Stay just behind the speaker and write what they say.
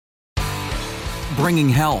bringing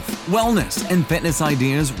health, wellness, and fitness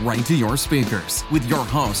ideas right to your speakers with your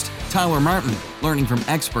host, Tyler Martin, learning from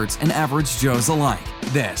experts and average Joes alike.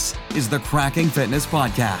 This is the Cracking Fitness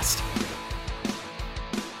Podcast.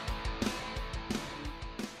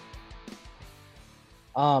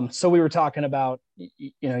 So we were talking about,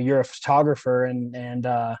 you're a photographer and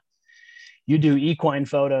you do equine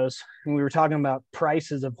photos, and we were talking about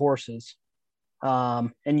prices of horses.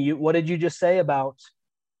 And what did you just say about,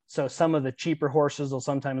 so some of the cheaper horses will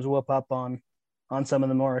sometimes whoop up on some of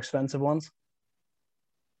the more expensive ones?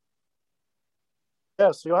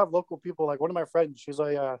 Yeah, so you'll have local people, like one of my friends, she's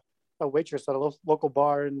a waitress at a local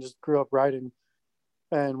bar and just grew up riding.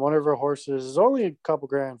 And one of her horses is only a couple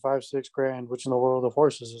grand, 5-6 grand, which in the world of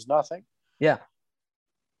horses is nothing. Yeah.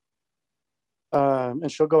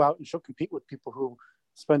 And she'll go out and she'll compete with people who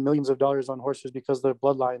spend millions of dollars on horses because of their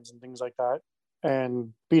bloodlines and things like that,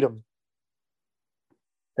 and beat them.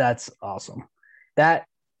 That's awesome. That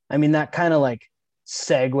kind of like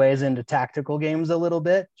segues into tactical games a little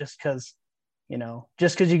bit, just because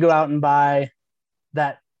you go out and buy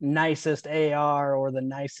that nicest AR or the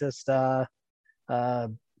nicest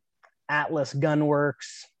Atlas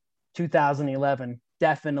Gunworks 2011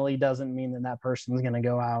 definitely doesn't mean that person's going to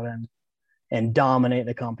go out and dominate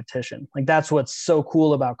the competition. Like, that's what's so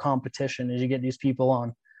cool about competition, is you get these people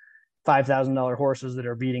on $5,000 horses that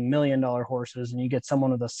are beating $1 million horses, and you get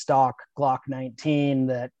someone with a stock Glock 19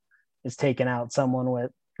 that is taking out someone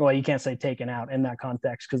with, well, you can't say taken out in that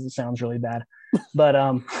context because it sounds really bad, but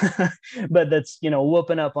but that's,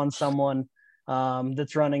 whooping up on someone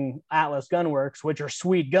that's running Atlas Gunworks, which are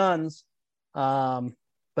sweet guns, but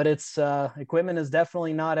it's equipment is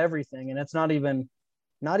definitely not everything, and it's not even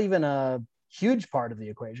a huge part of the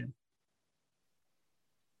equation.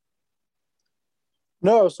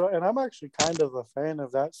 No, and I'm actually kind of a fan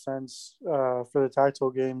of that sense for the tactical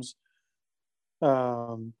games.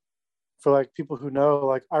 For like people who know,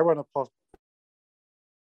 like I run a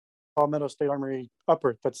Palmetto State Armory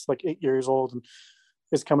upper that's like 8 years old and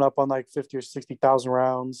is coming up on like 50 or 60,000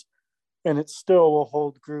 rounds, and it still will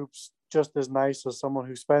hold groups just as nice as someone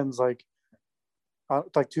who spends like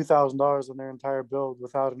 $2,000 on their entire build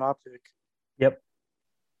without an optic. Yep.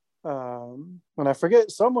 And I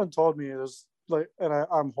forget, someone told me it was like, and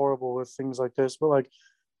I'm horrible with things like this, but like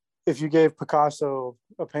if you gave Picasso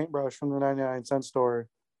a paintbrush from the 99-cent store,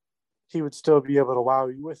 he would still be able to wow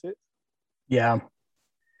you with it. Yeah.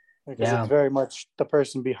 Because it's very much the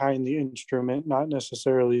person behind the instrument, not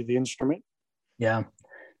necessarily the instrument. Yeah.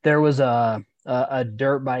 There was a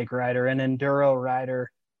dirt bike rider, an enduro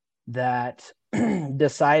rider, that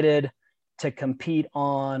decided to compete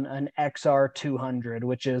on an XR200,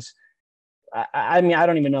 which is, I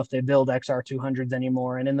don't even know if they build XR200s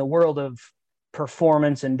anymore. And in the world of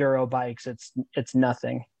performance enduro bikes, it's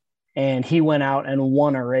nothing. And he went out and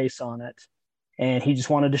won a race on it. And he just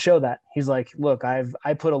wanted to show that. He's like, look, I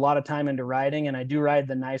put a lot of time into riding, and I do ride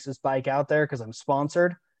the nicest bike out there because I'm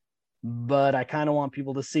sponsored. But I kind of want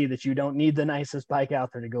people to see that you don't need the nicest bike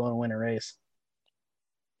out there to go and win a race.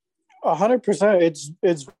 100%.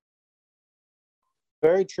 It's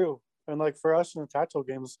very true. And like for us in the tactical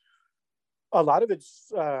games, a lot of it's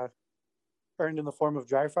earned in the form of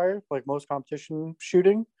dry fire, like most competition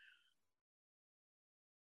shooting.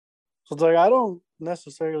 So it's like, I don't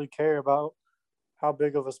necessarily care about how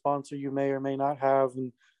big of a sponsor you may or may not have,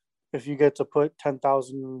 and if you get to put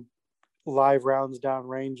 10,000 live rounds down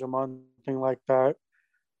range a month, thing like that.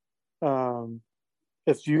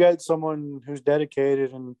 If you get someone who's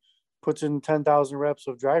dedicated and puts in 10,000 reps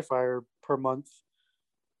of dry fire per month,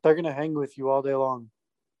 they're going to hang with you all day long.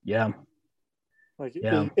 Yeah.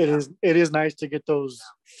 It is nice to get those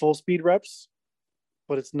full speed reps,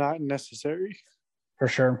 but it's not necessary. For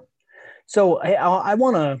sure. So I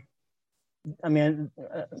want to, I met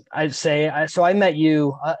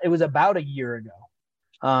you, it was about a year ago.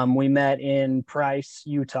 We met in Price,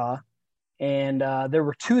 Utah, and there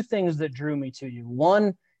were two things that drew me to you.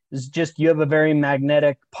 One is just, you have a very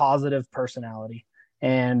magnetic, positive personality,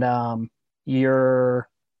 and I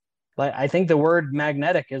think the word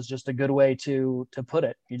magnetic is just a good way to put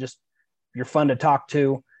it. You're fun to talk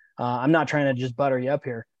to. I'm not trying to just butter you up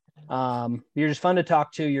here. You're just fun to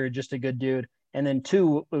talk to. You're just a good dude. And then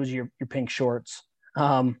two, it was your pink shorts.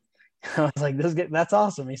 I was like, that's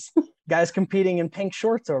awesome. He's guys competing in pink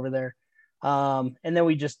shorts over there. And then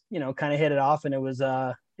we just, kind of hit it off, and it was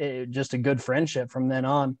just a good friendship from then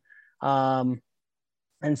on.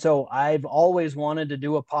 And so I've always wanted to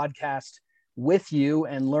do a podcast with you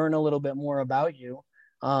and learn a little bit more about you.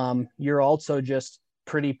 You're also just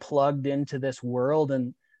pretty plugged into this world.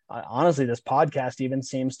 And honestly, this podcast even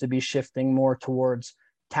seems to be shifting more towards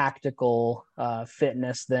tactical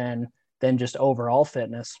fitness than just overall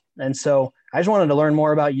fitness. And so I just wanted to learn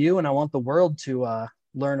more about you, and I want the world to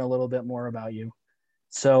learn a little bit more about you.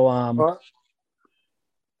 So Well,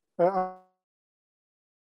 I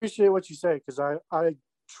appreciate what you say, because I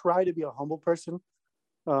try to be a humble person.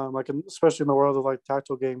 Like especially in the world of like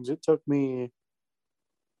tactical games, it took me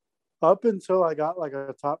up until I got like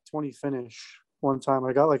a top 20 finish one time.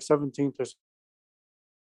 I got like 17th or something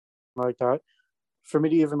like that for me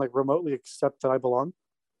to even like remotely accept that I belong.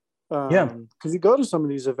 yeah, Because you go to some of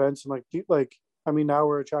these events and like I mean, now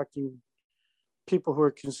we're attracting people who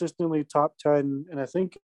are consistently top 10, and I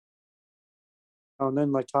think and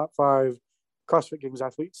then like top 5 CrossFit Games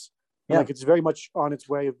athletes. And yeah. like it's very much on its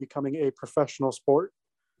way of becoming a professional sport.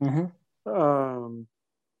 Mm-hmm.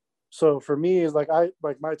 So for me is like I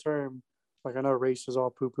like my term, like I know race is all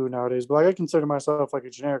poo poo nowadays, but like I consider myself like a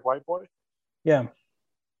generic white boy. Yeah.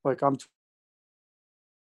 Like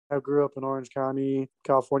I grew up in Orange County,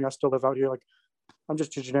 California. I still live out here. Like I'm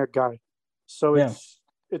just a generic guy. So Yeah.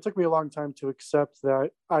 it took me a long time to accept that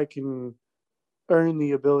I can earn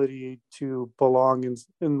the ability to belong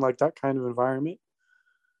in like that kind of environment.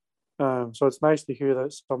 So it's nice to hear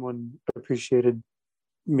that someone appreciated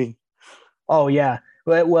me. Oh yeah.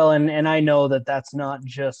 Well, and I know that that's not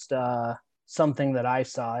just something that I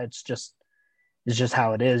saw. It's just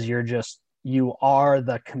how it is. You are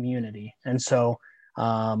the community. And so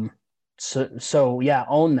yeah,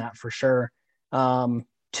 own that for sure.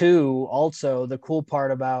 Two, also the cool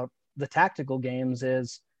part about the tactical games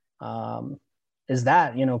is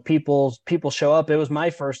that, you know, people show up. It was my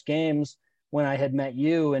first games when I had met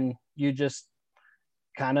you, and you just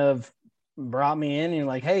kind of brought me in and you're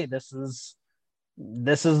like, hey, this is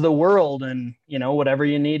the world, and you know, whatever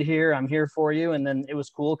you need here, I'm here for you. And then it was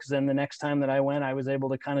cool because then the next time that I went, I was able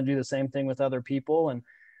to kind of do the same thing with other people. And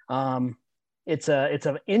it's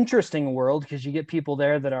an interesting world because you get people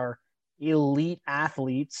there that are elite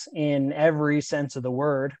athletes in every sense of the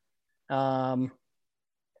word, um,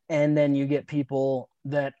 and then you get people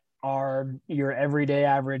that are your everyday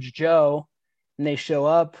average Joe, and they show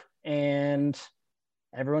up and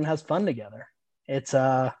everyone has fun together. It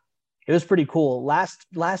was pretty cool.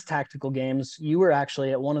 Last tactical games, you were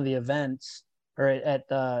actually at one of the events, or at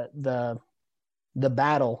the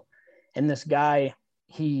battle, and this guy,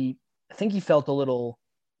 I think he felt a little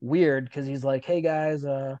weird because he's like, "Hey guys,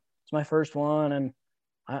 it's my first one, and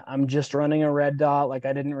I'm just running a red dot. Like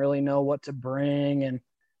I didn't really know what to bring." And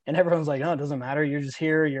everyone's like, "Oh, it doesn't matter. You're just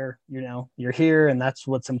here. You're here, and that's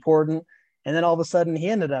what's important." And then all of a sudden, he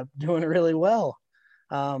ended up doing really well.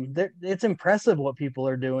 It's impressive what people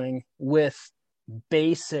are doing with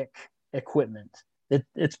basic equipment.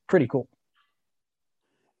 It's pretty cool.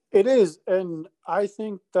 It is, and I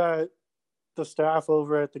think that the staff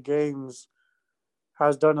over at the games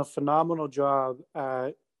has done a phenomenal job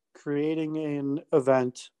at creating an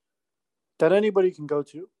event that anybody can go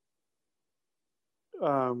to.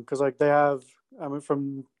 Because like they have, I mean,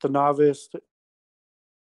 from the novice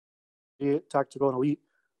to tactical and elite,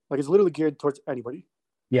 like it's literally geared towards anybody.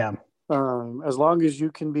 Yeah. As long as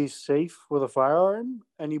you can be safe with a firearm,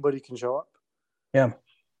 anybody can show up. Yeah.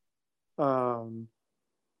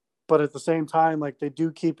 But at the same time, like they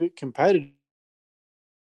do keep it competitive.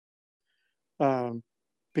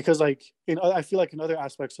 Because like I feel like in other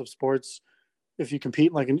aspects of sports, if you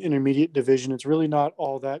compete in like an intermediate division, it's really not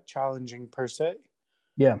all that challenging per se.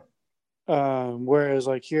 Yeah. Whereas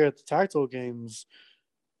like here at the tactical games,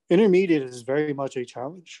 intermediate is very much a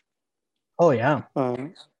challenge. Oh yeah.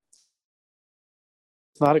 It's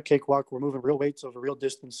not a cakewalk. We're moving real weights over real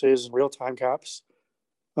distances and real time caps,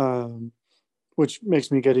 which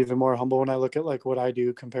makes me get even more humble when I look at like what I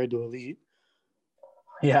do compared to elite.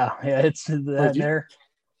 Yeah. Yeah. It's Like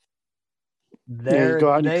you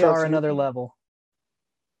go out and you they crush are another level.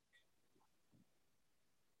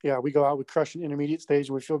 Yeah, we go out, we crush an intermediate stage,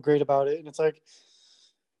 and we feel great about it. And it's like,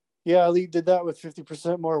 yeah, elite did that with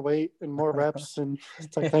 50% more weight and more reps, and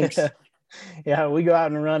it's like, thanks. Yeah, we go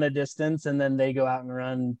out and run a distance, and then they go out and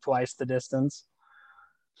run twice the distance.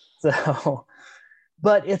 So,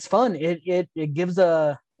 but it's fun. It gives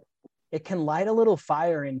it can light a little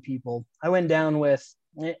fire in people. I went down with,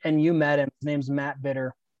 and you met him. His name's Matt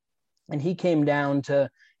Bitter, and he came down to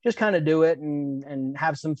just kind of do it and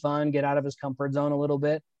have some fun, get out of his comfort zone a little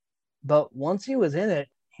bit. But once he was in it,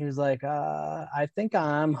 he was like, I think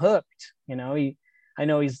I'm hooked. You know, I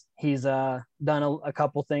know he's done a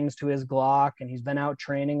couple things to his Glock, and he's been out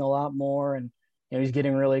training a lot more, and you know, he's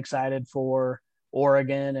getting really excited for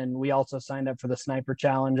Oregon. And we also signed up for the Sniper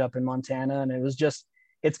Challenge up in Montana. And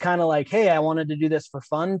it's kind of like, hey, I wanted to do this for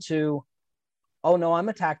fun, to, oh no, I'm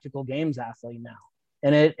a tactical games athlete now.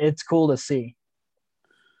 and it's cool to see.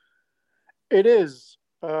 It is.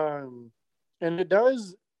 And it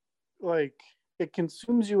does, like, it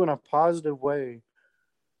consumes you in a positive way.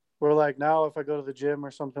 Where, like, now if I go to the gym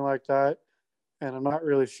or something like that, and I'm not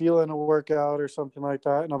really feeling a workout or something like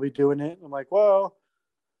that, and I'll be doing it, and I'm like, well,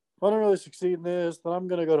 if I don't really succeed in this, then I'm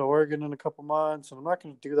going to go to Oregon in a couple months, and I'm not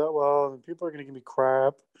going to do that well, and people are going to give me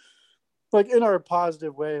crap. Like, in our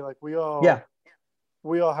positive way, like, Yeah.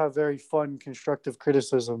 we all have very fun, constructive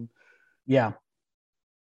criticism. Yeah.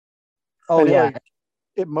 Oh, and yeah.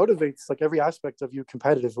 it motivates, like, every aspect of you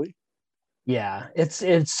competitively. Yeah. It's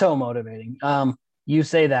so motivating. You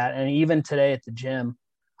say that. And even today at the gym,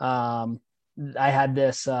 I had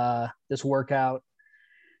this workout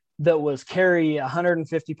that was carry a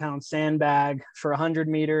 150-pound sandbag for 100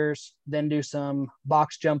 meters, then do some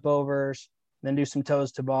box jump overs, then do some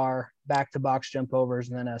toes to bar, back to box jump overs,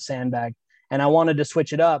 and then a sandbag. And I wanted to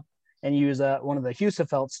switch it up and use one of the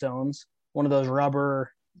Husafelt stones, one of those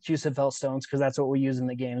rubber Husafelt stones, because that's what we use in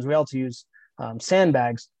the games. We also use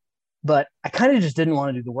sandbags, but I kind of just didn't want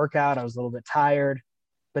to do the workout. I was a little bit tired,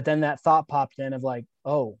 but then that thought popped in of like,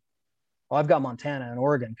 oh, well, I've got Montana and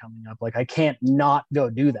Oregon coming up. Like, I can't not go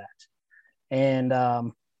do that.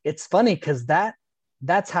 And it's funny because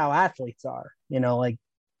that's how athletes are, like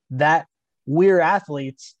that. We're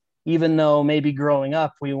athletes, even though maybe growing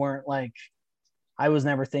up we weren't like, I was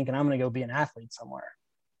never thinking I'm going to go be an athlete somewhere.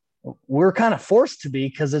 We're kind of forced to be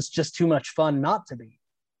because it's just too much fun not to be.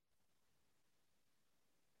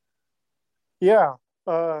 Yeah,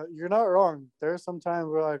 you're not wrong. There's some times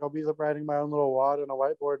where, like, I'll be writing my own little wad on a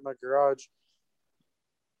whiteboard in my garage.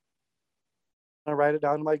 I write it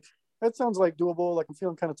down. I'm like, that sounds like doable. Like, I'm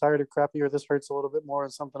feeling kind of tired or crappy, or this hurts a little bit more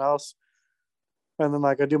and something else. And then,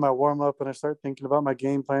 like, I do my warm up and I start thinking about my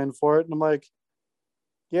game plan for it. And I'm like,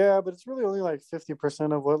 yeah, but it's really only like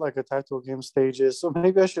 50% of what, like, a tactical game stage is. So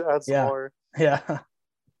maybe I should add some more. Yeah.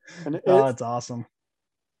 And Oh, it's awesome.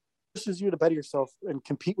 Pushes you to better yourself and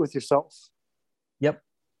compete with yourself. Yep.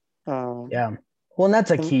 Yeah. Well, and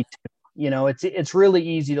that's a key too. It's really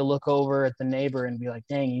easy to look over at the neighbor and be like,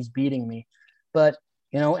 dang, he's beating me. But,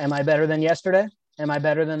 am I better than yesterday? Am I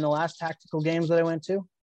better than the last tactical games that I went to?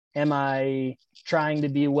 Am I trying to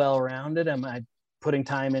be well-rounded? Am I putting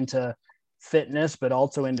time into fitness, but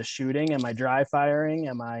also into shooting? Am I dry firing?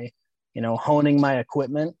 Am I, honing my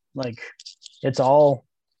equipment? Like, there's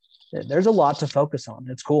a lot to focus on.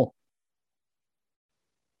 It's cool.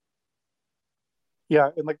 Yeah,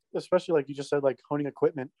 and, like, especially like you just said, like, honing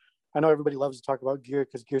equipment. I know everybody loves to talk about gear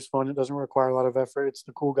because gear's fun. It doesn't require a lot of effort. It's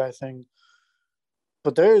the cool guy thing.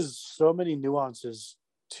 But there's so many nuances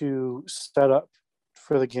to set up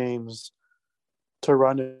for the games to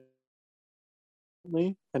run it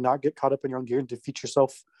and not get caught up in your own gear and defeat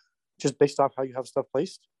yourself just based off how you have stuff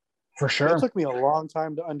placed. For sure. That took me a long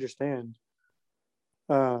time to understand.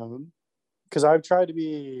 Because I've tried to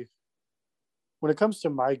be, when it comes to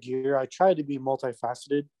my gear, I try to be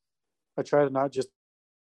multifaceted. I try to not just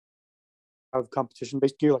have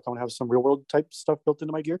competition-based gear. Like, I want to have some real-world type stuff built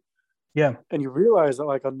into my gear. Yeah. And you realize that,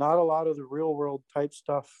 like, not a lot of the real-world type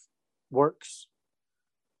stuff works.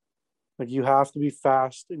 Like, you have to be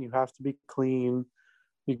fast and you have to be clean.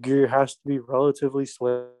 Your gear has to be relatively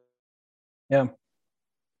slick. Yeah.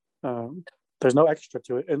 There's no extra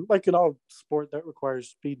to it. And, like, in all sport that requires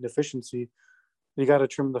speed and efficiency, you got to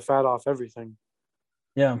trim the fat off everything.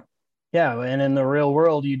 Yeah. Yeah. And in the real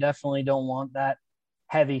world, you definitely don't want that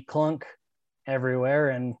heavy clunk everywhere.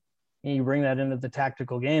 And you bring that into the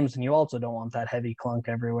tactical games, and you also don't want that heavy clunk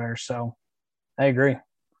everywhere. So I agree.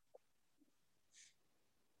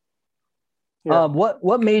 Yeah.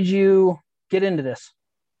 What made you get into this?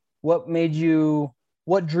 What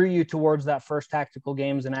drew you towards that first tactical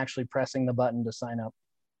games and actually pressing the button to sign up?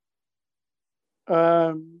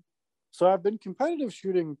 So I've been competitive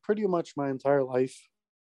shooting pretty much my entire life.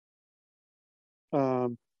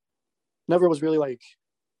 Never was really, like,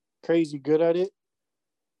 crazy good at it.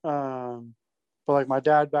 But, like, my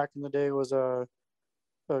dad back in the day was a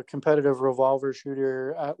competitive revolver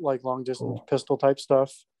shooter at, like, long distance pistol type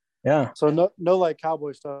stuff. Yeah. So no like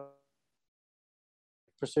cowboy stuff,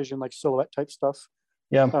 precision, like, silhouette type stuff.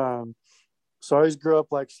 Yeah. So I always grew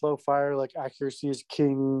up, like, slow fire, like, accuracy is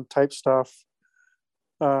king type stuff.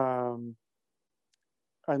 And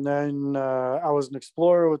then I was an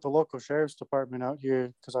explorer with the local sheriff's department out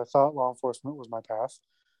here because I thought law enforcement was my path.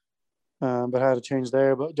 But I had to change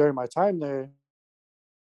there. But during my time there,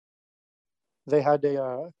 they had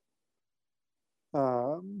a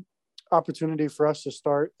opportunity for us to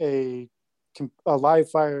start a live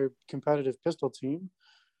fire competitive pistol team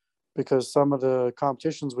because some of the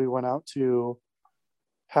competitions we went out to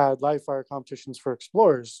had live fire competitions for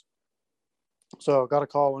explorers. So I got a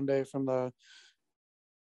call one day from the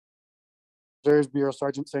Reserves Bureau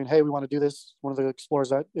sergeant saying, "Hey, we want to do this." One of the explorers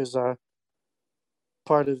that is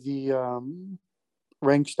part of the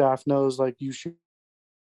rank staff knows like you shoot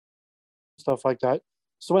stuff like that.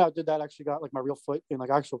 So when I did that, I actually got like my real foot in like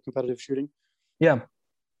actual competitive shooting. Yeah.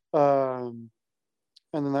 And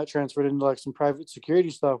then that transferred into like some private security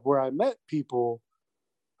stuff where I met people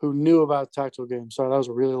who knew about tactical games. So that was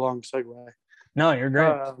a really long segue. No, you're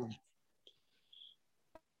great.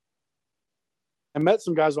 I met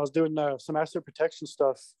some guys while I was doing some asset protection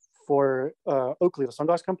stuff for Oakley, the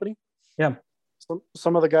sunglass company. Yeah.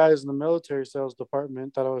 Some of the guys in the military sales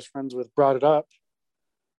department that I was friends with brought it up.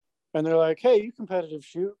 And they're like, "Hey, you competitive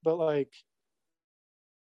shoot, but like,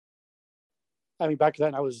 I mean, back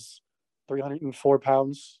then I was 304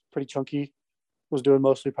 pounds, pretty chunky, was doing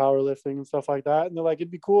mostly powerlifting and stuff like that." And they're like, "It'd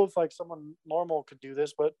be cool if like someone normal could do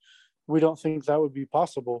this, but we don't think that would be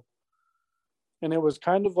possible." And it was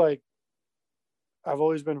kind of like, I've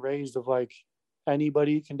always been raised of like,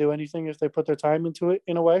 anybody can do anything if they put their time into it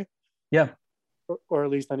in a way. Yeah. Or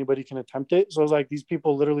at least anybody can attempt it. So it's like, these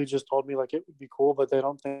people literally just told me like, it would be cool, but they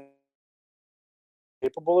don't think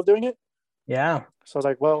capable of doing it. Yeah. So I was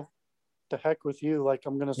like, well, the heck with you. Like,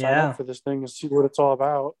 I'm going to sign up for this thing and see what it's all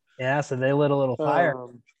about. Yeah. So they lit a little fire.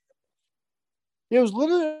 It was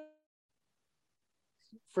literally,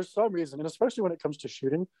 for some reason, and especially when it comes to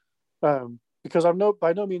shooting, because I'm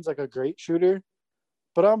by no means like a great shooter,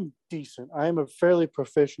 but I'm decent. I am a fairly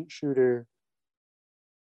proficient shooter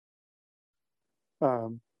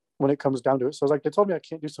when it comes down to it. So it's like, they told me I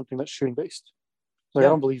can't do something that's shooting based. Like, I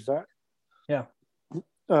don't believe that. Yeah.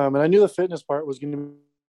 And I knew the fitness part was going to be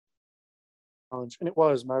a challenge, and it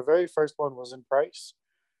was. My very first one was in Price,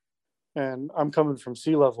 and I'm coming from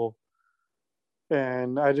sea level,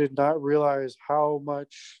 and I did not realize how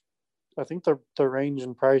much. I think the range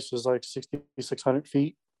in Price is like 6,600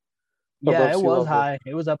 feet. Yeah, it was high.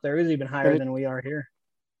 It was up there. It was even higher than we are here.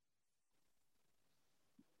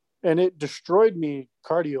 And it destroyed me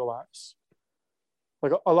cardio-wise.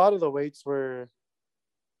 Like, a lot of the weights were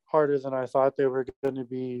harder than I thought they were going to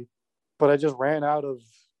be, but I just ran out of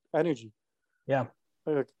energy. Yeah.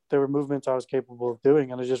 Like, there were movements I was capable of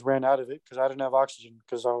doing, and I just ran out of it because I didn't have oxygen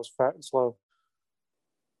because I was fat and slow.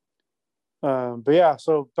 But yeah,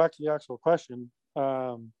 so back to the actual question.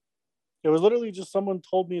 It was literally just someone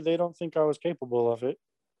told me they don't think I was capable of it.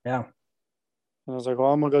 Yeah. And I was like,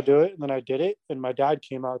 well, I'm going to go do it. And then I did it. And my dad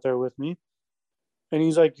came out there with me. And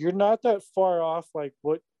he's like, you're not that far off, like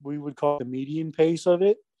what we would call the median pace of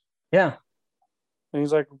it. Yeah. And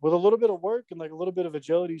he's like, with a little bit of work and like a little bit of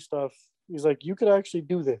agility stuff, he's like, you could actually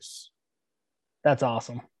do this. That's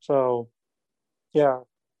awesome. So, yeah,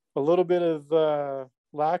 a little bit of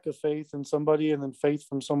lack of faith in somebody, and then faith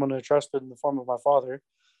from someone I trusted in the form of my father.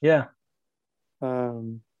 Yeah.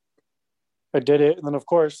 I did it. And then, of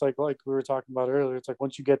course, like we were talking about earlier, it's like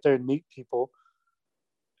once you get there and meet people,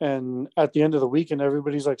 and at the end of the weekend,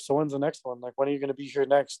 everybody's like, so when's the next one? Like, when are you going to be here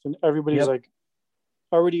next? And everybody's like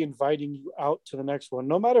already inviting you out to the next one,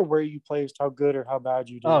 no matter where you placed, how good or how bad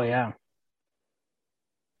you do. Oh, yeah.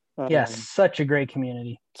 Yeah, such a great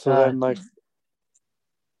community. So then, like, I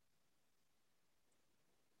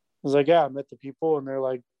was like, yeah, I met the people, and they're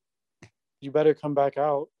like, you better come back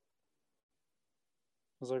out.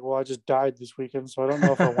 I was like, well, I just died this weekend, so I don't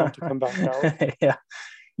know if I want to come back out. Yeah.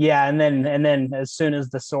 Yeah. And then as soon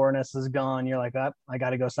as the soreness is gone, you're like, oh, I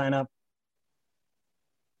got to go sign up.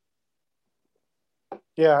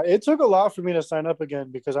 Yeah, it took a lot for me to sign up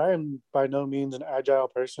again because I am by no means an agile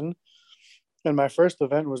person. And my first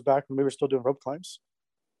event was back when we were still doing rope climbs.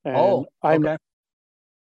 And I'm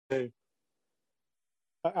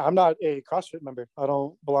not a CrossFit member. I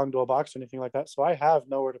don't belong to a box or anything like that. So I have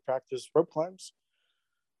nowhere to practice rope climbs.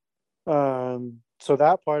 So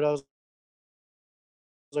that part I was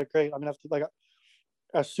like, great. I'm gonna have to, like,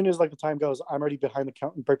 as soon as like the time goes, I'm already behind the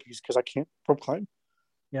count in burpees because I can't rope climb.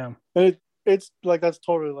 Yeah. And it's like, that's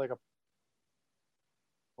totally like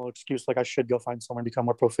a excuse. Like, I should go find someone to become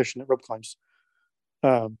more proficient at rope climbs.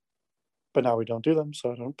 But now we don't do them,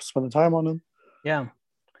 so I don't spend the time on them. Yeah.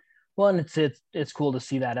 Well, and it's cool to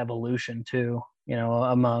see that evolution too, you know,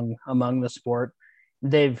 among the sport.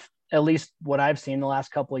 They've, at least what I've seen the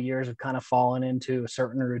last couple of years, have kind of fallen into a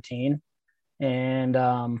certain routine, and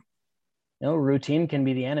routine can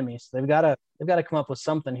be the enemy. So they've got to come up with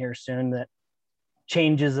something here soon that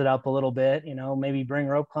changes it up a little bit, you know, maybe bring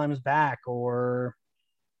rope climbs back or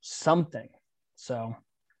something. So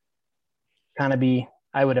kind of be,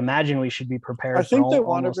 I would imagine we should be prepared. I think for they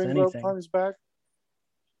want to bring anything. rope climbs back.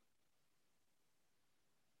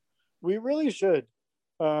 We really should.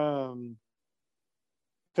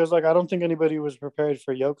 Because like I don't think anybody was prepared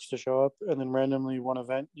for yokes to show up, and then randomly one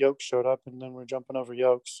event yokes showed up, and then we're jumping over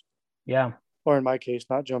yokes. Yeah. Or in my case,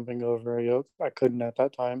 not jumping over a yoke. I couldn't at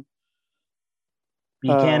that time.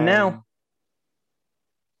 You can now.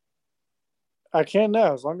 I can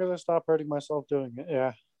now, as long as I stop hurting myself doing it.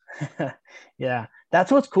 Yeah. Yeah.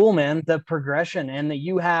 That's what's cool, man. The progression, and that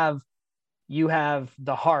you have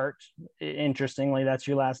the heart. Interestingly, that's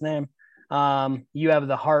your last name. You have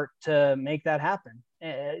the heart to make that happen.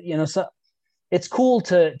 So it's cool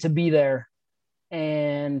to be there,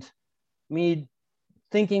 and me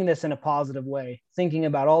thinking this in a positive way, thinking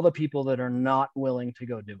about all the people that are not willing to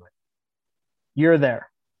go do it. You're there,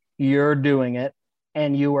 you're doing it,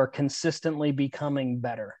 and you are consistently becoming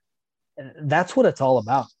better. That's what it's all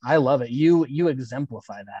about. I love it. You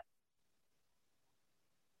exemplify that.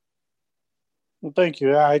 Well, thank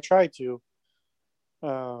you. Yeah, I try to.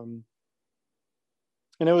 And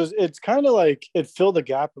it's kind of like it filled a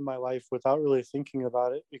gap in my life without really thinking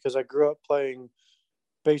about it, because I grew up playing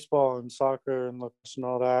baseball and soccer and lacrosse and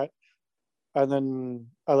all that. And then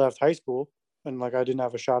I left high school, and like I didn't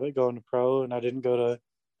have a shot at going to pro, and I didn't go to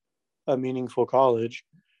a meaningful college.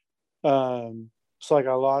 So like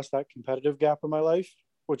I lost that competitive gap in my life,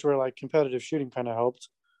 which where like competitive shooting kind of helped.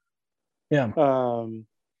 Yeah.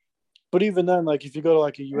 But even then, like if you go to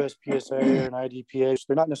like a USPSA or an IDPA,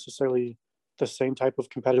 they're not necessarily the same type of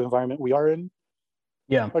competitive environment we are in.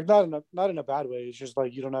 Yeah. Like not in a bad way. It's just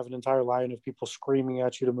like you don't have an entire line of people screaming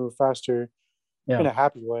at you to move faster in a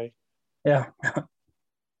happy way. Yeah.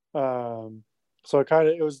 So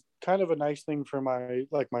it was kind of a nice thing for my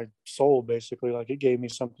soul, basically. Like it gave me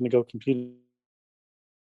something to go compete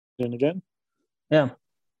in again. Yeah.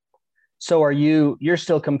 So you're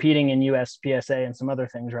still competing in USPSA and some other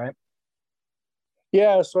things, right?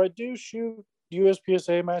 Yeah, so I do shoot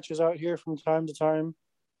USPSA matches out here from time to time.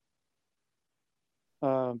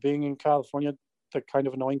 Being in California, they're kind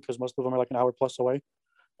of annoying because most of them are like an hour plus away.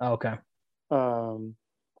 Oh, okay.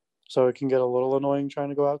 So it can get a little annoying trying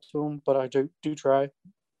to go out to them, but I do try.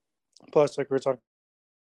 Plus, like we were talking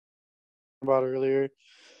about earlier,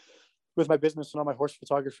 with my business and all my horse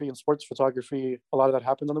photography and sports photography, a lot of that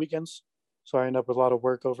happens on the weekends. So I end up with a lot of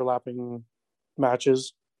work overlapping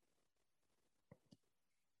matches.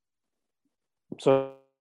 So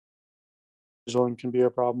scheduling can be a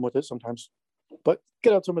problem with it sometimes, but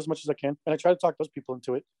get out to them as much as I can, and I try to talk those people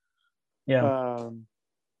into it. Yeah.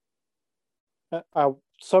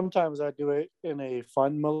 Sometimes I do it in a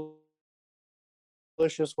fun,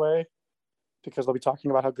 malicious way, because they'll be talking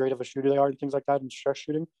about how great of a shooter they are and things like that, and stress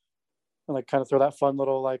shooting, and like kind of throw that fun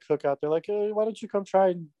little like hook out there, like, hey, why don't you come try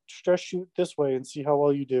and stress shoot this way and see how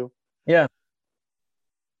well you do? Yeah.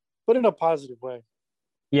 But in a positive way.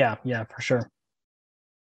 Yeah, for sure.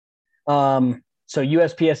 So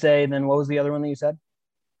USPSA, then what was the other one that you said?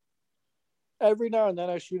 Every now and then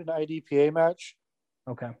I shoot an IDPA match.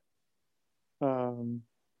 Okay.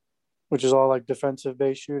 Which is all like defensive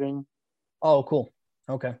based shooting. Oh, cool.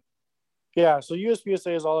 Okay. Yeah, so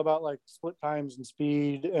USPSA is all about like split times and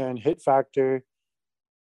speed and hit factor.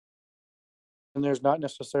 And there's not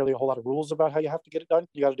necessarily a whole lot of rules about how you have to get it done.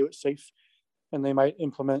 You got to do it safe. And they might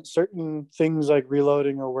implement certain things like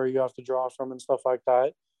reloading or where you have to draw from and stuff like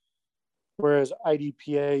that. Whereas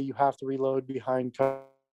IDPA, you have to reload behind cover.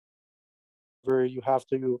 You have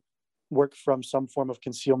to work from some form of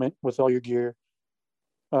concealment with all your gear.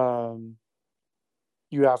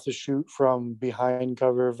 You have to shoot from behind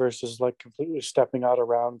cover versus like completely stepping out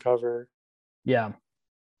around cover. Yeah.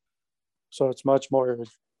 So it's much more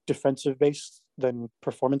defensive based than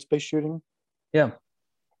performance based shooting. Yeah.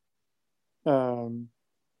 In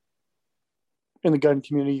the gun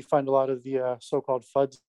community, you find a lot of the so-called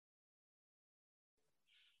FUDs.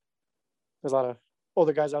 There's a lot of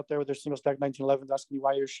older guys out there with their single stack 1911s asking you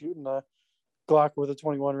why you're shooting a Glock with a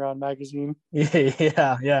 21 round magazine.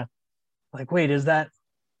 Yeah. Like, wait,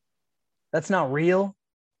 that's not real?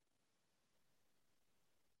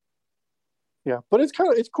 Yeah, but it's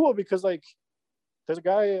cool because like there's a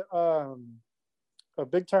guy, a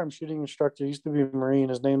big time shooting instructor, he used to be a Marine.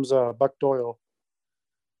 His name's Buck Doyle.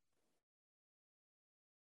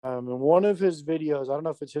 And one of his videos, I don't know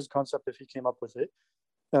if it's his concept, if he came up with it,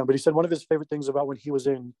 but he said one of his favorite things about when he was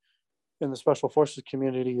in the Special Forces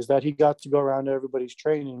community is that he got to go around to everybody's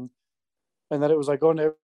training, and that it was like going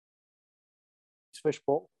to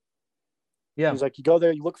fishbowl. Yeah. He's like, you go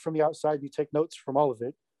there, you look from the outside, you take notes from all of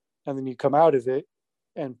it, and then you come out of it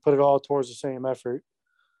and put it all towards the same effort.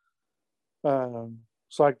 So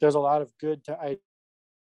like there's a lot of good to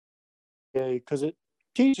IDPA because it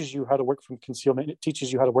teaches you how to work from concealment. It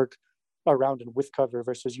teaches you how to work around and with cover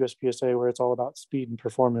versus USPSA where it's all about speed and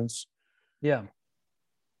performance. Yeah.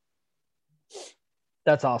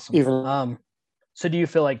 That's awesome. Even so do you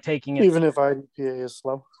feel like taking it, even if IDPA is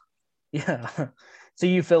slow? yeah. So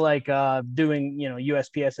you feel like doing,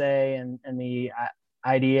 USPSA and the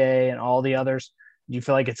IDA and all the others, do you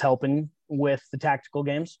feel like it's helping with the tactical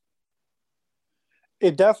games?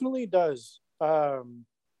 It definitely does.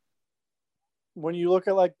 When you look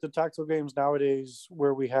at like the tactical games nowadays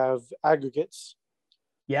where we have aggregates,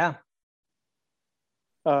 Yeah.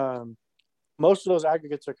 Most of those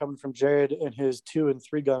aggregates are coming from Jared and his 2 and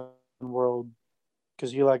 3 gun world,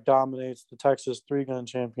 because he like dominates the Texas 3-gun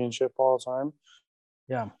championship all the time.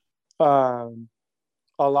 Yeah.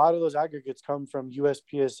 A lot of those aggregates come from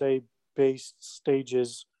USPSA based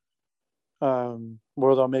stages,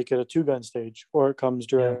 where they'll make it a 2-gun stage, or it comes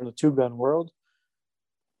during the 2-gun world.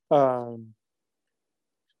 And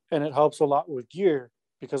it helps a lot with gear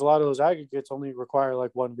because a lot of those aggregates only require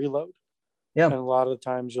like 1 reload. Yeah. And a lot of the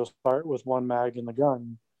times you'll start with 1 mag in the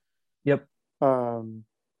gun. Yep.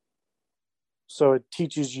 So it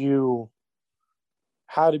teaches you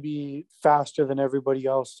how to be faster than everybody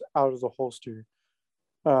else out of the holster.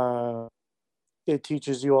 It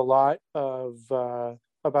teaches you a lot of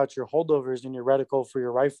about your holdovers in your reticle for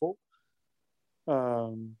your rifle.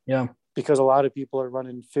 Yeah. Because a lot of people are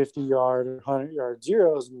running 50-yard or 100-yard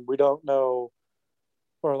zeros, and we don't know,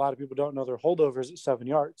 or a lot of people don't know their holdovers at 7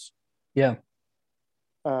 yards. Yeah.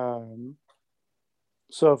 So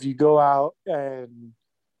if you go out and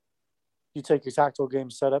you take your tactical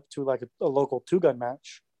game set up to like a local 2-gun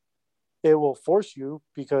match, it will force you,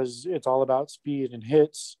 because it's all about speed and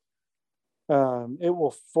hits. It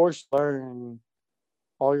will force you to learn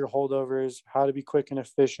all your holdovers, how to be quick and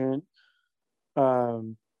efficient,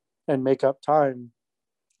 and make up time.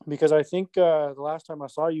 Because I think the last time I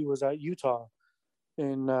saw you was at Utah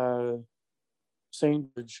in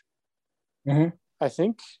St. George. Mm-hmm. I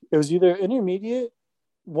think it was either intermediate,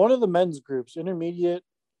 one of the men's groups, intermediate,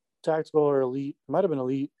 tactical, or elite, it might have been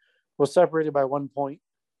elite, was separated by 1 point.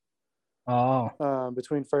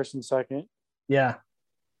 Between first and second. Yeah.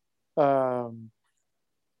 So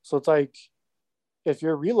it's like, if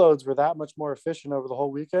your reloads were that much more efficient over the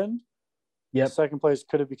whole weekend, second place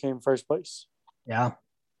could have became first place. Yeah.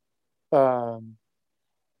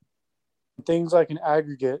 Things like an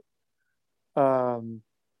aggregate, for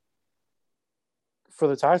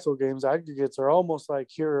the tactical games, aggregates are almost like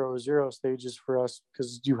hero or zero stages for us,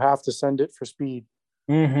 because you have to send it for speed,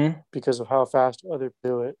 because of how fast other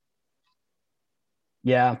people do it.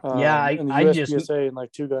 Yeah. And the USPSA and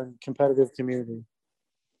like 2-gun competitive community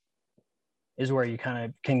is where you kind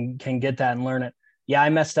of can get that and learn it. Yeah, I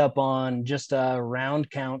messed up on just a round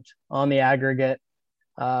count on the aggregate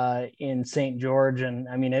in St. George, and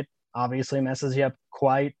I mean, it obviously messes you up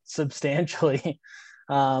quite substantially.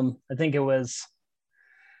 I think it was,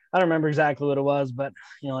 I don't remember exactly what it was, but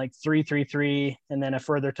like 333, and then a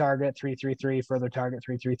further target 333, further target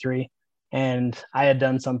 333, and I had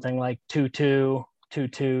done something like 2-2,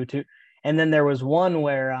 2-2, and then there was one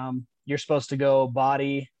where you're supposed to go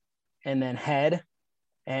body and then head,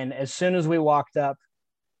 and as soon as we walked up,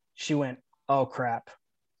 she went, "Oh crap,"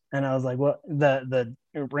 and I was like, "What?" The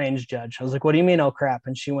range judge, I was like, "What do you mean, oh crap?"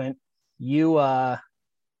 And she went, "You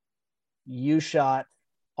shot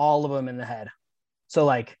all of them in the head." So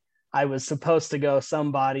like, I was supposed to go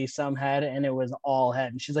some body, some head, and it was all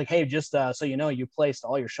head. And she's like, "Hey, just so you know, you placed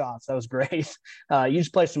all your shots. That was great. You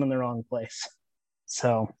just placed them in the wrong place."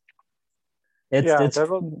 So it's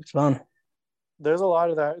fun. There's a lot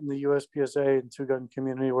of that in the USPSA and 2-gun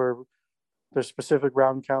community, where there's specific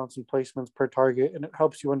round counts and placements per target, and it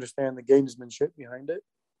helps you understand the gamesmanship behind it.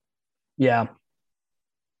 Yeah.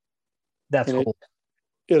 That's cool.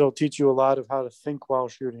 It'll teach you a lot of how to think while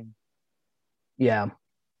shooting. Yeah.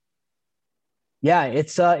 Yeah,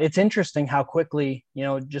 it's interesting how quickly,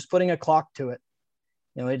 just putting a clock to it,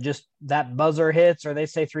 it just, that buzzer hits, or they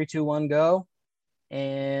say 3, 2, 1, go.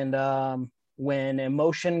 And when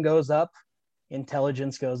emotion goes up,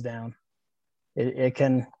 intelligence goes down. It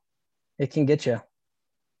can get you.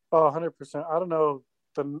 Oh, 100%. I don't know,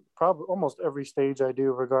 probably almost every stage I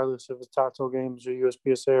do, regardless if it's tactical games or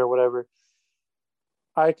USPSA or whatever,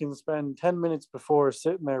 I can spend 10 minutes before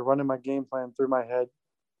sitting there running my game plan through my head.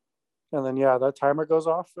 And then, that timer goes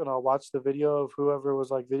off, and I'll watch the video of whoever was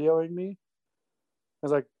like videoing me. I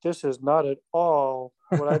was like, this is not at all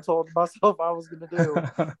what I told myself I was going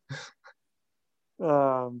to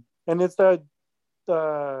do. And it's that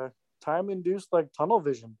time-induced like tunnel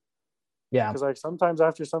vision. Yeah. Because like sometimes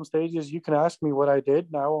after some stages, you can ask me what I did,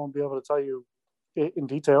 and I won't be able to tell you it in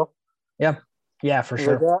detail. Yeah. Yeah, for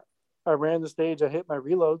sure. Like, I ran the stage, I hit my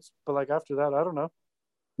reloads, but like after that, I don't know.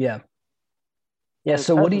 Yeah. Yeah. And it's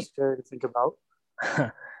So kind what do of scary to think about.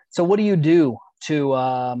 so what do you do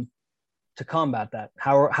to combat that?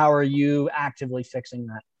 How are you actively fixing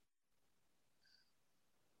that?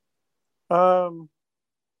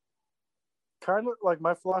 Kind of like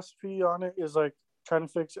my philosophy on it is like trying to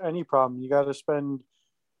fix any problem. You got to spend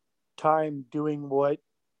time doing what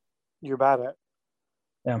you're bad at.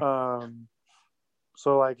 Yeah.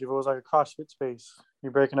 So like if it was like a CrossFit space,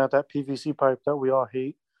 you're breaking out that PVC pipe that we all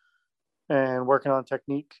hate and working on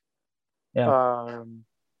technique. Yeah.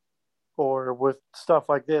 Or with stuff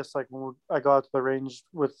like this, like when I go out to the range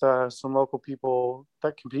with some local people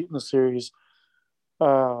that compete in the series,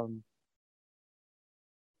 and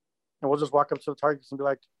we'll just walk up to the targets and be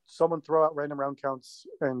like, someone throw out random round counts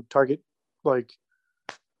and target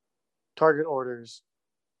orders.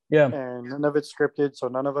 Yeah. And none of it's scripted, so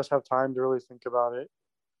none of us have time to really think about it.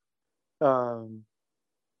 And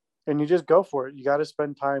you just go for it. You got to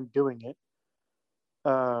spend time doing it.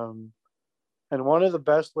 And one of the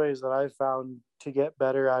best ways that I've found to get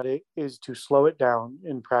better at it is to slow it down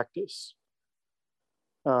in practice.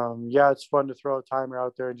 Yeah, it's fun to throw a timer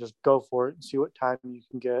out there and just go for it and see what time you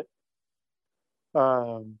can get.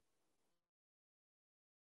 But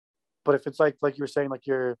if it's like you were saying, like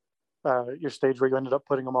your stage where you ended up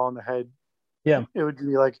putting them all in the head, Yeah. it would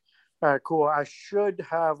be like, all right, cool. I should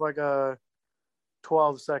have like a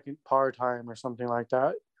 12-second par time or something like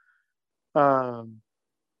that.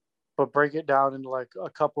 But break it down into like a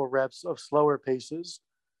couple of reps of slower paces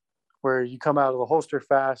where you come out of the holster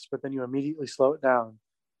fast, but then you immediately slow it down.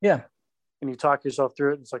 Yeah. And you talk yourself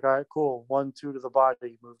through it. And it's like, all right, cool. 1, 2 to the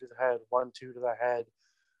body, move to the head, 1, 2 to the head,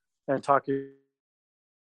 and talk you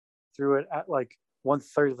through it at like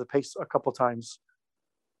 1/3 of the pace a couple times.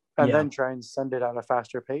 And then try and send it at a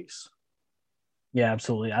faster pace. Yeah,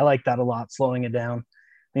 absolutely. I like that a lot, slowing it down.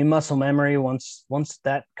 I mean, muscle memory, once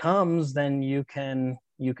that comes, then you can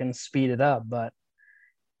speed it up. But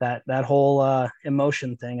that whole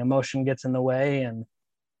emotion gets in the way, and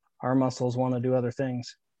our muscles want to do other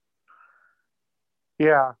things.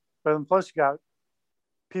 Yeah. But then plus you got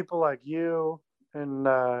people like you and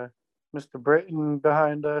Mr. Britton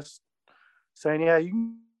behind us saying, yeah, you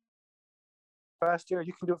can faster,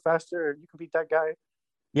 you can do it faster, you can beat that guy.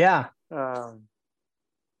 Yeah.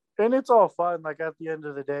 And it's all fun. Like at the end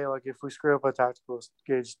of the day, like if we screw up a tactical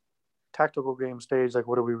game stage, like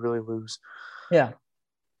what do we really lose? Yeah.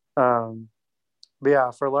 But yeah,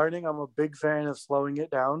 for learning, I'm a big fan of slowing it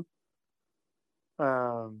down.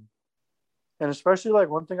 And especially like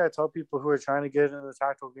one thing I tell people who are trying to get into the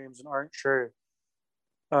tactical games and aren't sure,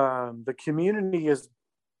 the community has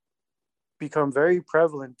become very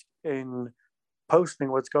prevalent in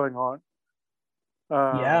posting what's going on.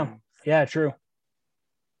 Yeah, true.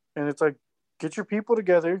 And it's like, get your people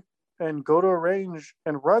together and go to a range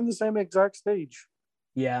and run the same exact stage.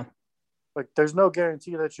 Yeah. Like there's no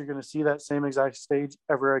guarantee that you're going to see that same exact stage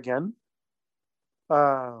ever again.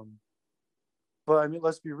 But I mean,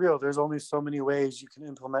 let's be real. There's only so many ways you can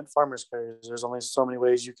implement farmer's carries. There's only so many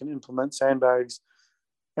ways you can implement sandbags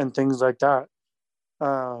and things like that.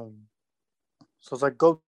 So it's like,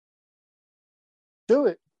 go do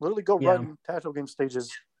it. Literally go run tactical game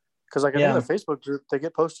stages. Because like I think the Facebook group, they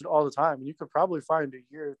get posted all the time. And you could probably find a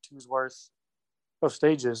year or two's worth of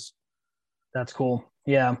stages. That's cool.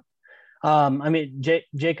 Yeah. I mean,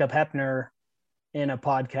 Jacob Hepner in a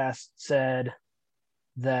podcast said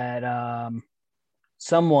that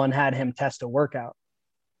someone had him test a workout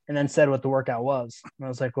and then said what the workout was. And I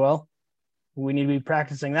was like, well, we need to be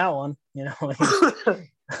practicing that one. You know,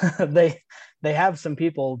 they have some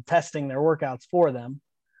people testing their workouts for them.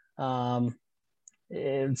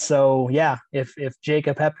 So yeah, if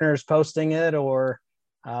Jacob Hepner is posting it, or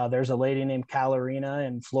there's a lady named Calorina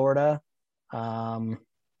in Florida,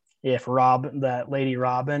 if that lady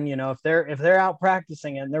Robin, you know, if they're out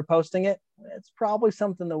practicing it and they're posting it, it's probably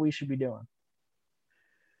something that we should be doing.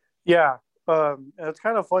 Yeah. And it's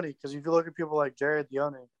kind of funny because if you look at people like Jared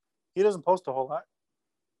Dione, he doesn't post a whole lot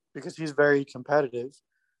because he's very competitive.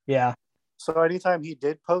 Yeah. So anytime he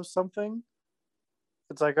did post something,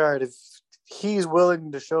 it's like, all right, if he's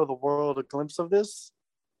willing to show the world a glimpse of this,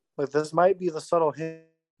 like this might be the subtle hint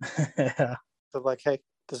of like, hey,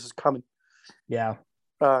 this is coming. Yeah.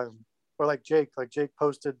 Or like Jake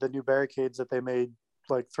posted the new barricades that they made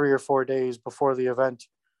like 3 or 4 days before the event.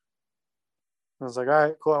 I was like, all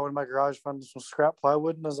right, cool. I went in my garage, found some scrap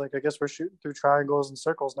plywood, and I was like, I guess we're shooting through triangles and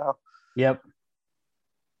circles now. Yep.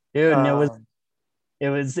 Dude, and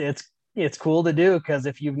it's cool to do, because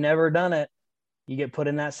if you've never done it, you get put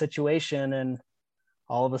in that situation and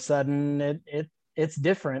all of a sudden it's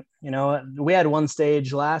different. You know, we had one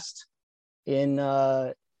stage last in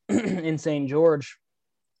in St. George,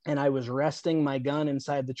 and I was resting my gun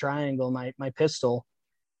inside the triangle, my pistol,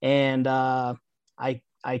 and I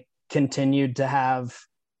continued to have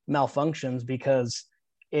malfunctions because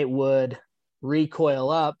it would recoil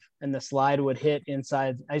up and the slide would hit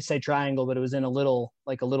inside. I say triangle, but it was in a little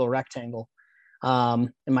rectangle.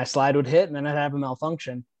 And my slide would hit, and then I'd have a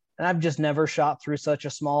malfunction. And I've just never shot through such a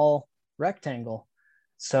small rectangle.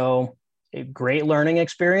 So a great learning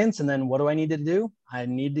experience. And then what do I need to do? I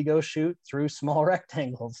need to go shoot through small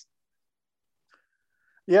rectangles.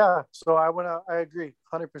 Yeah. So I agree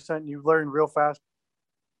 100%. You learn real fast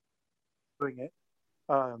doing it.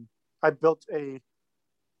 I built a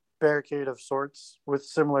barricade of sorts with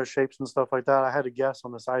similar shapes and stuff like that. I had to guess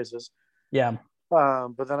on the sizes. Yeah.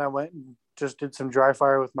 But then I went and just did some dry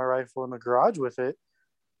fire with my rifle in the garage with it.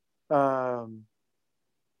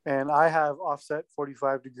 And I have offset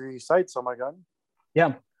 45-degree sights on my gun.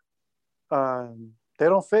 Yeah. They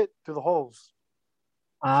don't fit through the holes.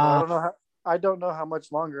 So I don't know how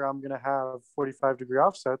much longer I'm going to have 45-degree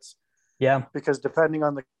offsets. Yeah. Because depending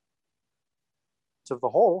on the of the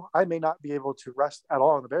hole, I may not be able to rest at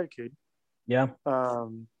all in the barricade. Yeah.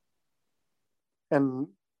 And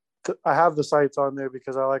I have the sights on there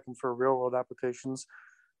because I like them for real world applications.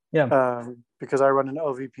 Yeah. Because I run an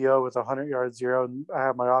LVPO with 100 yard zero, and I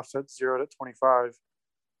have my offset zeroed at 25.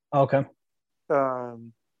 Okay. So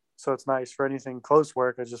it's nice for anything close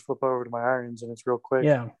work. I just flip over to my irons and it's real quick.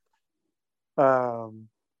 Yeah. But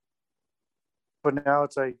now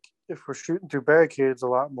it's like, if we're shooting through barricades a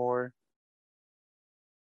lot more,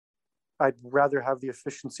 I'd rather have the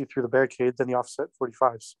efficiency through the barricade than the offset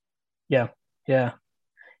 45s. Yeah. Yeah.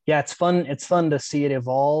 Yeah. It's fun. It's fun to see it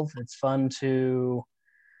evolve. It's fun to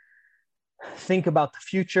think about the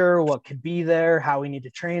future, what could be there, how we need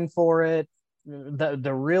to train for it.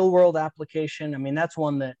 The real world application. I mean, that's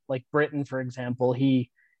one that, like Britton, for example,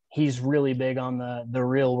 he's really big on the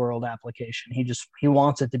real world application. He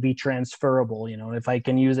wants it to be transferable. You know, if I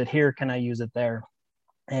can use it here, can I use it there?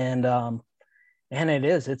 And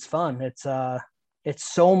it's fun. It's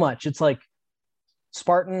so much. It's like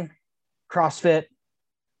Spartan, CrossFit,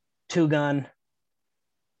 2-gun,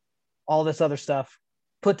 all this other stuff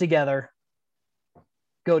put together.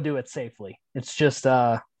 Go do it safely. It's just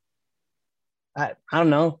I don't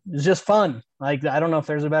know. It's just fun. Like, I don't know if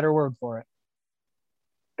there's a better word for it.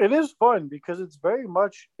 It is fun because it's very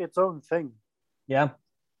much its own thing. Yeah.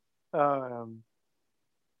 Because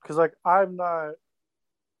like I'm not,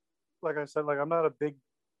 like I said, like I'm not a big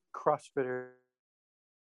CrossFitter.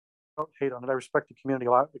 I don't hate on it. I respect the community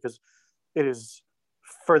a lot because it has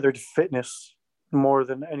furthered fitness more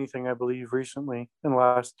than anything, I believe, recently in the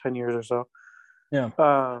last 10 years or so. Yeah.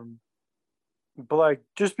 But like,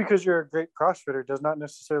 just because you're a great CrossFitter does not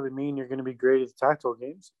necessarily mean you're going to be great at the tactical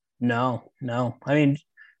games. No. I mean,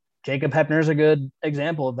 Jacob Hepner is a good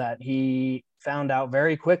example of that. He found out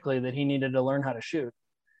very quickly that he needed to learn how to shoot.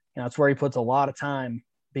 You know, it's where he puts a lot of time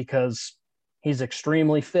because he's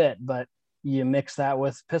extremely fit, but you mix that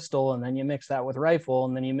with pistol, and then you mix that with rifle,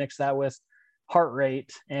 and then you mix that with heart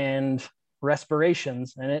rate and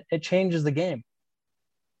respirations, and it changes the game.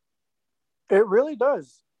 It really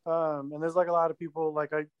does. And there's like a lot of people,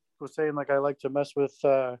 like I was saying, like I like to mess with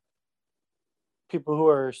people who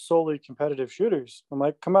are solely competitive shooters. I'm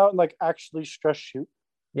like, come out and like actually stress shoot.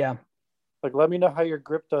 Yeah. Like, let me know how your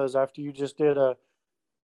grip does after you just did a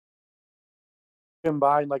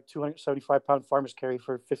combined like 275-pound farmer's carry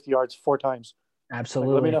for 50 yards 4 times.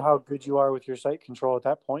 Absolutely. Like, let me know how good you are with your sight control at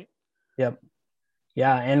that point. Yep.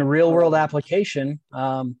 Yeah. And real world application.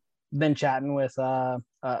 Been chatting with a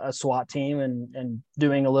SWAT team and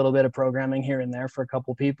doing a little bit of programming here and there for a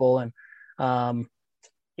couple people. And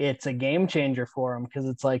it's a game changer for them because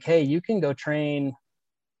it's like, hey, you can go train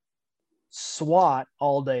SWAT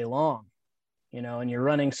all day long, you know, and you're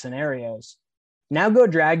running scenarios. Now go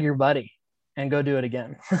drag your buddy and go do it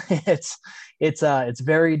again. It's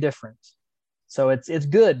very different. So it's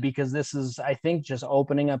good because this is, I think, just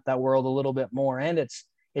opening up that world a little bit more, and it's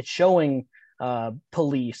showing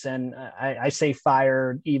police, and I say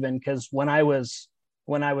fire even because when I was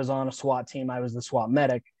on a SWAT team, I was the SWAT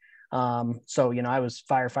medic. So, you know, I was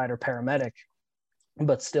firefighter, paramedic,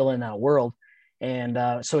 but still in that world.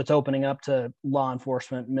 And so it's opening up to law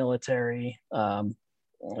enforcement, military, and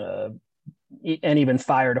even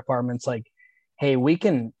fire departments. Like, hey, we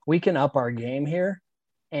can up our game here.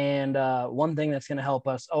 And one thing that's going to help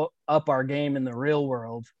us up our game in the real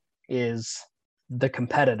world is the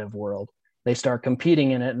competitive world. They start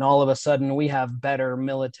competing in it, and all of a sudden we have better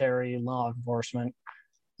military, law enforcement.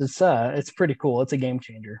 It's pretty cool. It's a game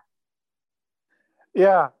changer.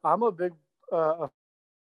 Yeah, I'm a big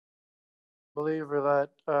believer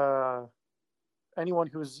that anyone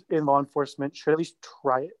who's in law enforcement should at least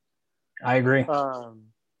try it. I agree.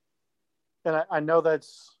 And I know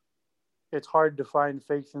it's hard to find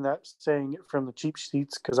faith in that saying it from the cheap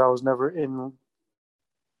sheets because I was never in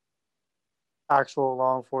actual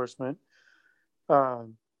law enforcement.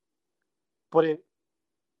 Um, but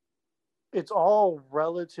it's all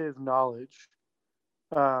relative knowledge.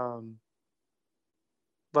 Um,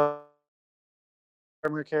 but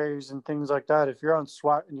armor carriers and things like that. If you're on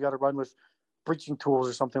SWAT and you got to run with breaching tools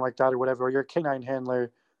or something like that or whatever, or you're a canine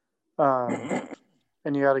handler,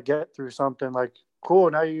 and you got to get through something like cool.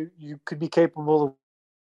 Now you could be capable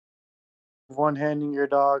of one-handing your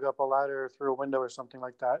dog up a ladder or through a window or something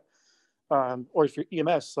like that. Or if you're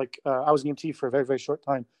EMS, like I was an EMT for a very, very short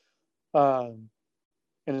time. And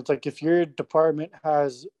it's like if your department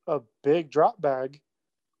has a big drop bag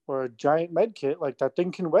or a giant med kit, like that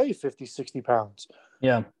thing can weigh 50, 60 pounds.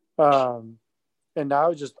 Yeah. And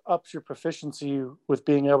now it just ups your proficiency with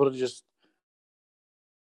being able to just,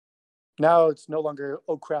 now it's no longer,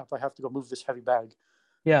 oh crap, I have to go move this heavy bag.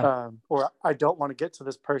 Yeah. Or I don't want to get to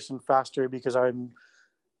this person faster because I'm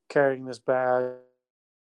carrying this bag.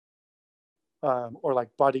 Or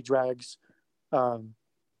like body drags. And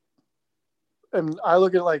I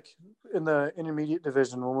look at like in the intermediate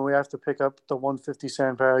division when we have to pick up the 150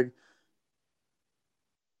 sandbag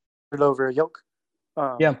over a yoke.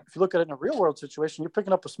 Yeah. If you look at it in a real world situation, you're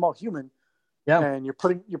picking up a small human, Yeah. and you're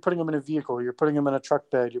putting them in a vehicle, you're putting them in a truck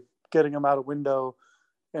bed, you're getting them out a window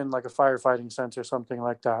in like a firefighting sense or something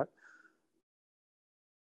like that.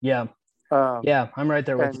 Yeah. Yeah. I'm right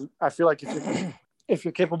there with you. And I feel like if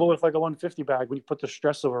you're capable with like a 150 bag, when you put the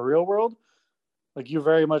stress of a real world, like you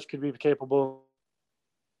very much could be capable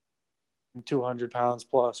 200 pounds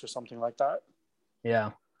plus or something like that.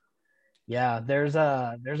 Yeah. Yeah. There's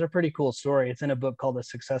a pretty cool story. It's in a book called The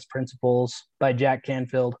Success Principles by Jack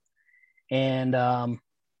Canfield. And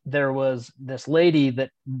there was this lady that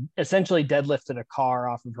essentially deadlifted a car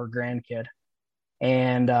off of her grandkid.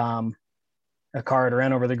 And a car had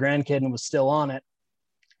ran over the grandkid and was still on it.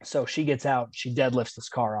 So she gets out, she deadlifts this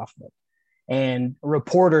car off of it. And a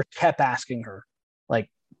reporter kept asking her, like,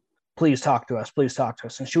 please talk to us, please talk to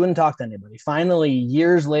us. And she wouldn't talk to anybody. Finally,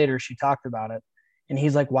 years later, she talked about it. And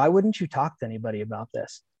he's like, why wouldn't you talk to anybody about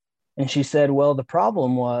this? And she said, well, the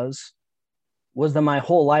problem was that my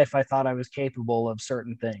whole life I thought I was capable of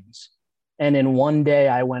certain things. And in one day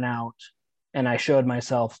I went out and I showed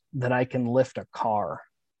myself that I can lift a car.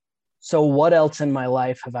 So what else in my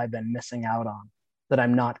life have I been missing out on that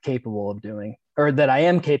I'm not capable of doing, or that I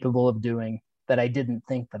am capable of doing that I didn't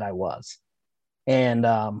think that I was? And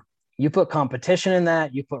you put competition in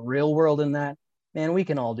that, you put real world in that, man, we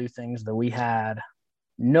can all do things that we had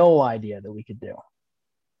no idea that we could do.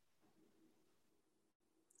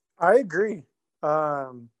 I agree.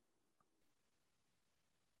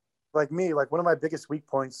 Like me, like one of my biggest weak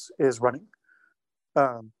points is running.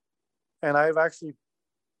 And I've actually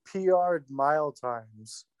PR'd mile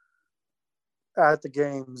times at the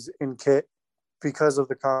games in kit because of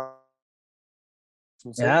the competition.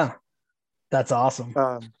 Yeah, that's awesome.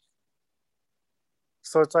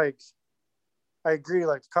 So it's like, I agree,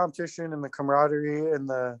 like the competition and the camaraderie and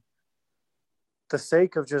the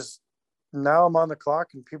sake of just, now I'm on the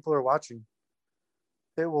clock and people are watching.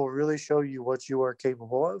 It will really show you what you are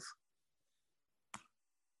capable of.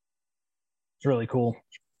 It's really cool.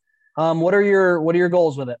 What are your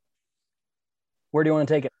goals with it? Where do you want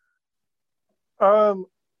to take it?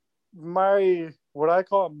 What I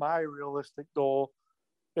call my realistic goal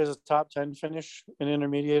is a top 10 finish in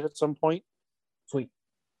intermediate at some point. Sweet.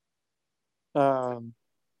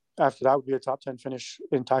 After that would be a top 10 finish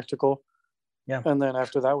in tactical. Yeah. And then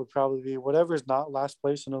after that would probably be whatever's not last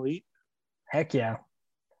place in elite. Heck yeah.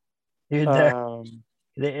 Dude,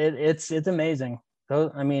 it's amazing.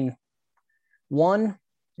 I mean, one,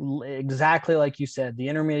 exactly like you said, the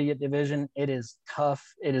intermediate division, it is tough,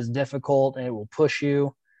 it is difficult, and it will push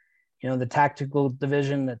you. You know, the tactical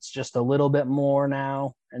division, that's just a little bit more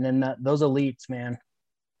now. And then those elites, man,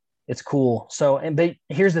 it's cool. So, but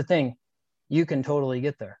here's the thing, you can totally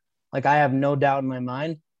get there. Like, I have no doubt in my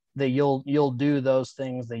mind that you'll do those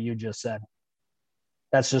things that you just said.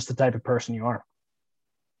 That's just the type of person you are.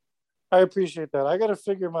 I appreciate that. I got to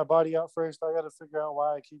figure my body out first. I got to figure out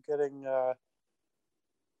why I keep getting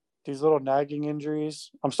these little nagging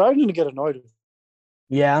injuries. I'm starting to get annoyed with it.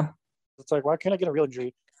 Yeah. It's like, why can't I get a real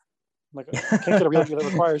injury? I'm like, I can't get a real injury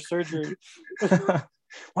that requires surgery.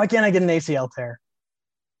 Why can't I get an ACL tear?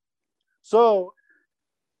 So,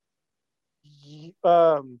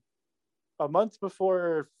 a month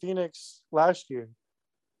before Phoenix last year,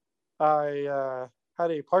 I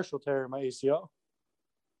had a partial tear in my ACL.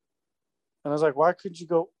 And I was like, why couldn't you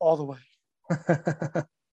go all the way?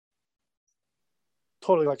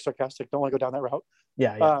 Totally like sarcastic. Don't want to go down that route.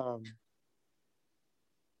 Yeah. Yeah.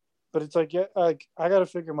 But it's like, yeah, like I got to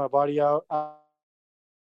figure my body out.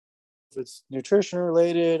 If it's nutrition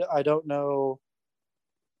related, I don't know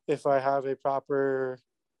if I have a proper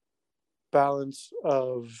balance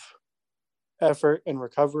of effort and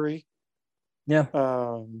recovery. Yeah.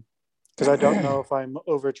 Because I don't know if I'm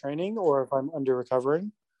overtraining or if I'm under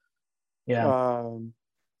recovering. Yeah.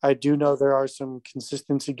 I do know there are some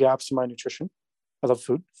consistency gaps in my nutrition. I love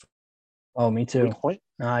food. Oh, me too. Weak point.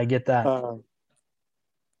 I get that.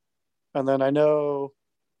 And then I know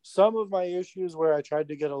some of my issues where I tried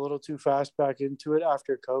to get a little too fast back into it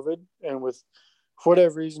after COVID, and for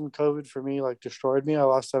whatever reason, COVID for me like destroyed me. I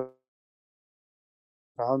lost 7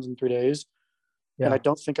 pounds in 3 days, and I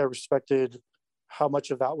don't think I respected how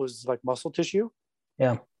much of that was like muscle tissue.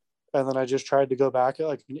 Yeah. And then I just tried to go back at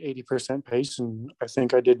like an 80% pace, and I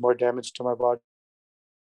think I did more damage to my body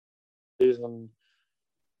than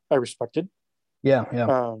I respected. Yeah.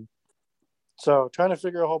 Yeah. So trying to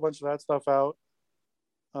figure a whole bunch of that stuff out.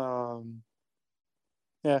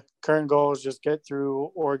 Current goal is just get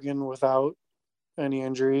through Oregon without any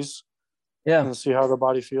injuries. Yeah. And see how the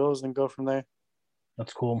body feels and go from there.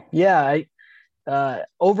 That's cool. Yeah.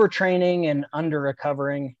 Overtraining and under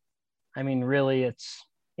recovering. I mean, really, it's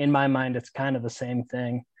in my mind, it's kind of the same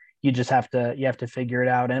thing. You just have to figure it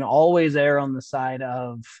out, and always err on the side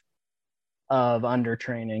of under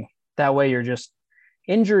training. That way you're just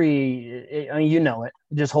injury. I mean, it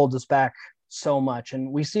just holds us back so much,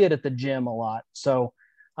 and we see it at the gym a lot. So,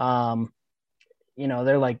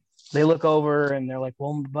 they're like, they look over and they're like,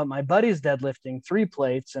 well, but my buddy's deadlifting 3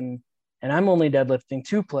 plates and I'm only deadlifting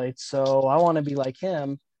 2 plates. So I want to be like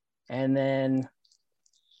him. And then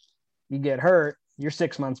you get hurt, you're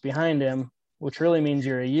 6 months behind him, which really means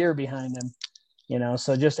you're a year behind him,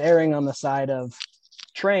 so just erring on the side of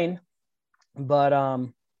train, but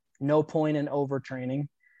no point in overtraining.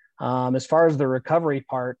 As far as the recovery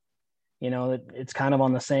part, it's kind of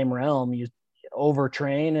on the same realm. You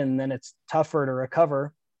overtrain and then it's tougher to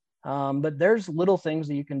recover. But there's little things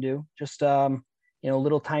that you can do, just,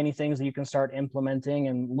 little tiny things that you can start implementing,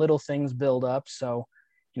 and little things build up. So,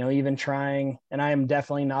 even trying, and I am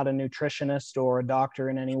definitely not a nutritionist or a doctor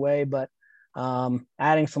in any way, but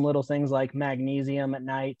adding some little things like magnesium at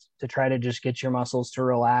night to try to just get your muscles to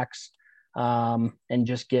relax, and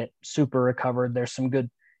just get super recovered. There's some good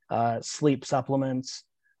sleep supplements,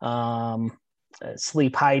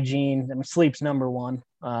 sleep hygiene. I mean, sleep's number one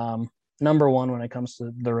when it comes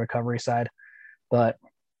to the recovery side, but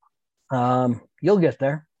you'll get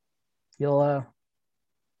there.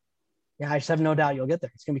 I just have no doubt you'll get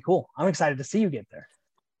there. It's gonna be cool. I'm excited to see you get there.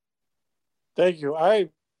 Thank you. I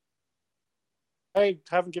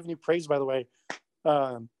haven't given you praise, by the way.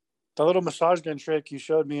 The little massage gun trick you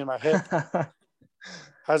showed me in my hip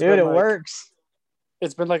dude, it works.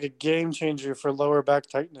 It's been like a game changer for lower back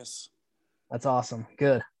tightness. That's awesome.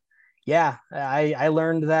 Good. Yeah, I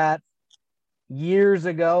learned that years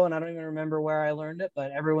ago, and I don't even remember where I learned it,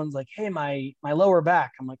 but everyone's like, hey, my lower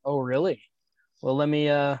back. I'm like, oh, really? Well, let me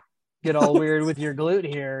get all weird with your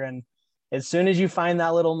glute here. And as soon as you find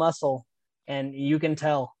that little muscle, and you can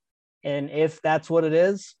tell, and if that's what it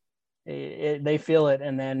is, they feel it.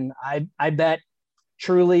 And then I bet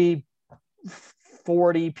truly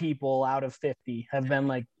 40 people out of 50 have been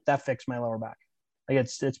like, that fixed my lower back. Like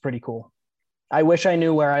it's pretty cool. I wish I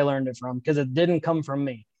knew where I learned it from, because it didn't come from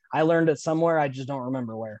me. I learned it somewhere. I just don't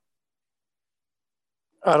remember where.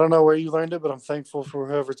 I don't know where you learned it, but I'm thankful for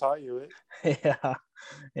whoever taught you it.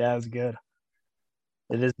 Yeah, it's good.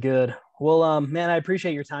 It is good. Well, man, I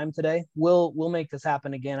appreciate your time today. We'll make this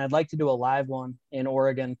happen again. I'd like to do a live one in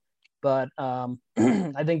Oregon, but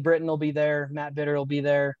I think Britton will be there. Matt Bitter will be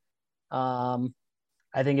there. I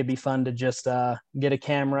think it'd be fun to just get a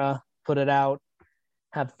camera, put it out,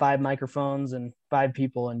 have 5 microphones and 5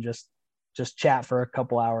 people, and just chat for a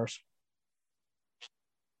couple hours.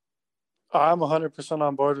 I'm 100%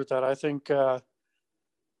 on board with that. I think the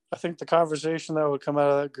conversation that would come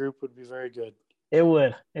out of that group would be very good. It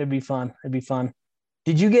would. It'd be fun.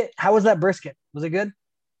 How was that brisket? Was it good?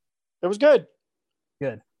 It was good.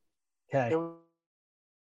 Good. Okay.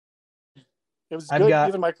 It was good,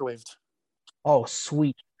 even microwaved. Oh,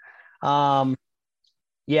 sweet.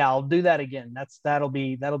 Yeah, I'll do that again. That'll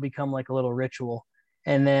become like a little ritual.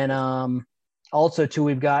 And then also too,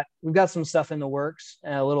 we've got some stuff in the works,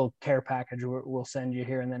 a little care package we'll send you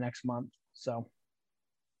here in the next month. So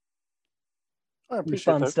I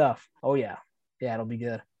appreciate fun that. stuff. Oh yeah. Yeah, it'll be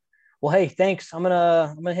good. Well, hey, thanks. I'm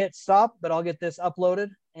gonna hit stop, but I'll get this uploaded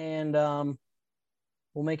and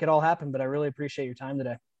we'll make it all happen. But I really appreciate your time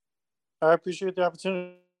today. I appreciate the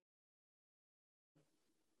opportunity.